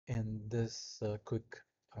this quick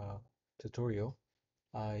uh, tutorial,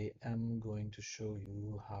 I am going to show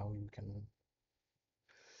you how you can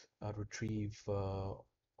retrieve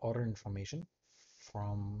order information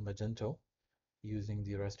from Magento using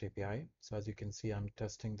the REST API. So as you can see, I'm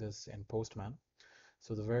testing this in Postman.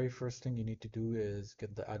 So the very first thing you need to do is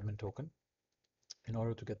get the admin token. In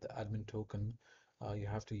order to get the admin token, you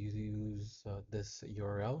have to use this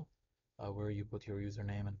URL where you put your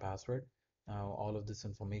username and password. Now, all of this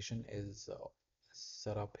information is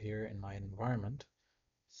set up here in my environment.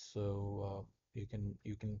 So you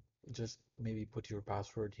can just maybe put your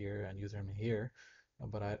password here and username here,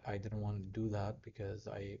 but I didn't want to do that because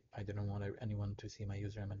I didn't want anyone to see my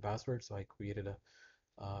username and password. So I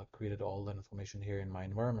created all the information here in my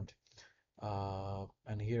environment.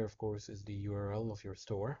 And here, of course, is the URL of your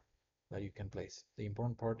store that you can place. The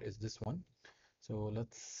important part is this one. So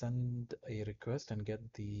let's send a request and get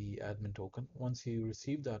the admin token. Once you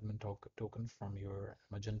receive the admin token from your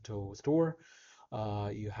Magento store,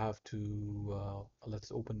 you have to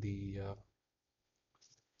let's open the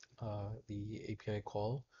API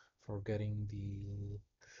call for getting the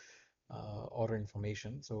order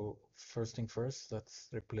information. So first thing first, let's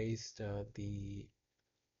replace the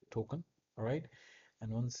token. All right. And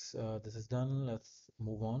once this is done, let's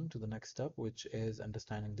move on to the next step, which is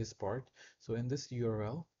understanding this part. So in this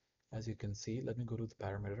URL, as you can see, let me go to the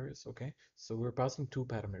parameters. Okay, so we're passing two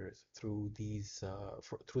parameters through these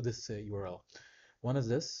through this URL. One is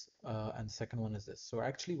this, and the second one is this. So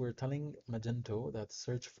actually, we're telling Magento that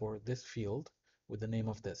search for this field with the name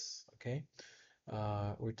of this. Okay,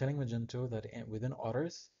 we're telling Magento that within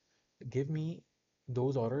orders, give me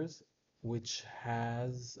those orders which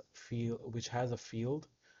has a field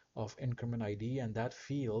of increment ID, and that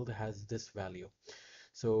field has this value.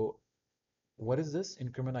 So what is this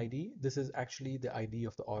increment ID? This is actually the ID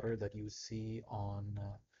of the order that you see on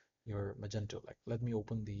your Magento. Like, let me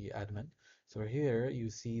open the admin. So here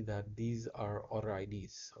you see that these are order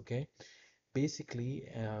IDs. Okay, basically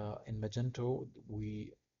in Magento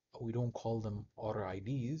we don't call them order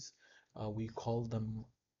IDs, we call them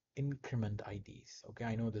increment IDs. Okay,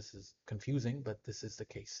 I know this is confusing, but this is the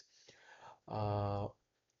case. Uh,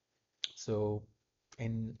 so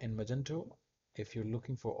in Magento, if you're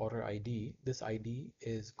looking for order ID, this ID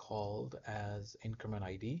is called as increment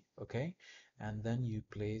ID. Okay, and then you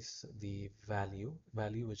place the value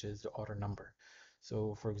which is the order number.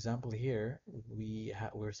 So for example, here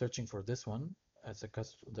we're searching for this one as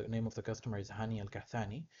the name of the customer is Hani Al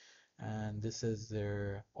Kathani, and this is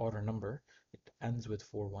their order number. It ends with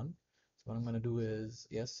 41. So what I'm going to do is,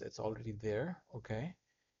 yes, it's already there. Okay,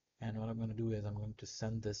 and what I'm going to do is I'm going to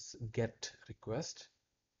send this get request.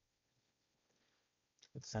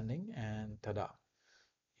 It's sending, and tada,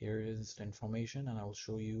 here is the information, and I will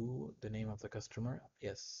show you the name of the customer.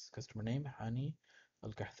 Yes, customer name Hani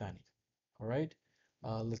Al Kathani. All right,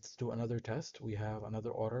 let's do another test. We have another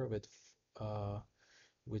order with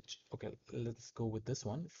okay, let's go with this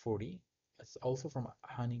one, 40. It's also from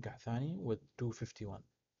Hani Kathani with 251.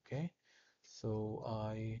 Okay,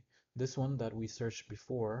 so this one that we searched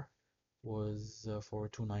before was for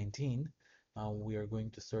 219. Now we are going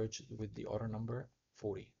to search with the order number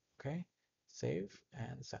 40. Okay, save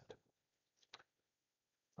and send.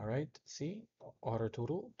 All right, see, order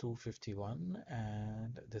total 251,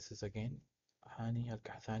 and this is again Hani Al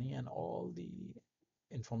Kathani and all the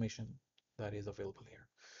information that is available here.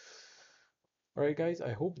 All right, guys,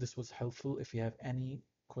 I hope this was helpful. If you have any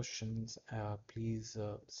questions, please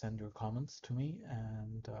send your comments to me,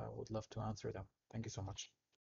 and I would love to answer them. Thank you so much.